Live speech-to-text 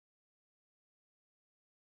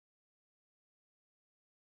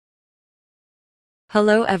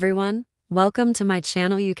Hello everyone, welcome to my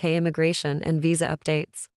channel UK Immigration and Visa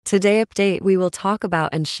Updates. Today update we will talk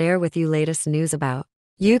about and share with you latest news about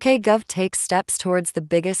UK Gov takes steps towards the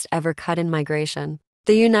biggest ever cut in migration.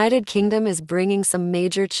 The United Kingdom is bringing some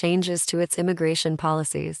major changes to its immigration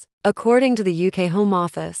policies. According to the UK Home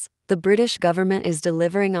Office, the British government is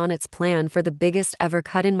delivering on its plan for the biggest ever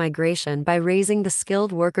cut in migration by raising the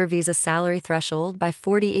skilled worker visa salary threshold by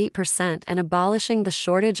 48% and abolishing the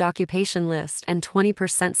shortage occupation list and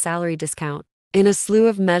 20% salary discount. In a slew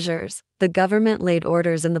of measures, the government laid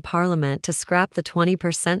orders in the parliament to scrap the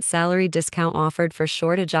 20% salary discount offered for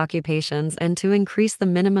shortage occupations and to increase the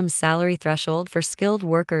minimum salary threshold for skilled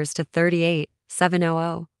workers to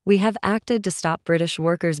 38,700. We have acted to stop British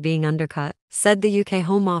workers being undercut, said the UK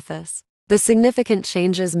Home Office. The significant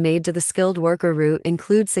changes made to the skilled worker route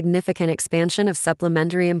include significant expansion of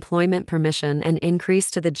supplementary employment permission and increase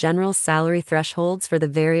to the general salary thresholds for the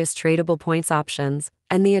various tradable points options,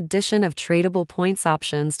 and the addition of tradable points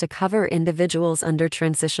options to cover individuals under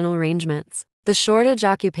transitional arrangements. The shortage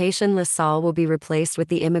occupation list will be replaced with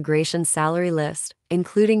the immigration salary list,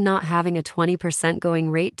 including not having a 20%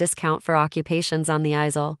 going rate discount for occupations on the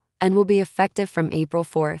ISIL, and will be effective from April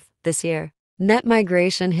 4th this year. Net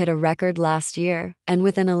migration hit a record last year, and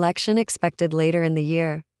with an election expected later in the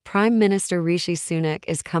year, Prime Minister Rishi Sunak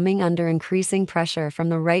is coming under increasing pressure from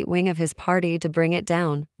the right wing of his party to bring it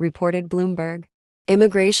down, reported Bloomberg.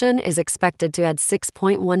 Immigration is expected to add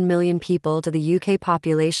 6.1 million people to the UK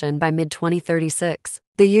population by mid-2036.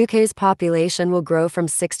 The UK's population will grow from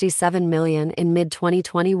 67 million in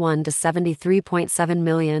mid-2021 to 73.7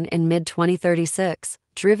 million in mid-2036,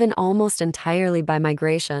 driven almost entirely by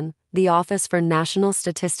migration, the Office for National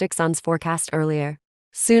Statistics forecast earlier.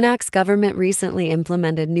 Sunak's government recently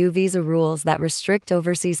implemented new visa rules that restrict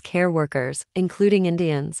overseas care workers, including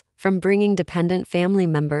Indians, from bringing dependent family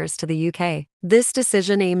members to the UK. This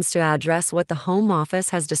decision aims to address what the Home Office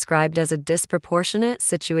has described as a disproportionate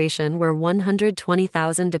situation where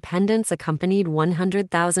 120,000 dependents accompanied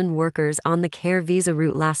 100,000 workers on the care visa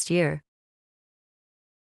route last year.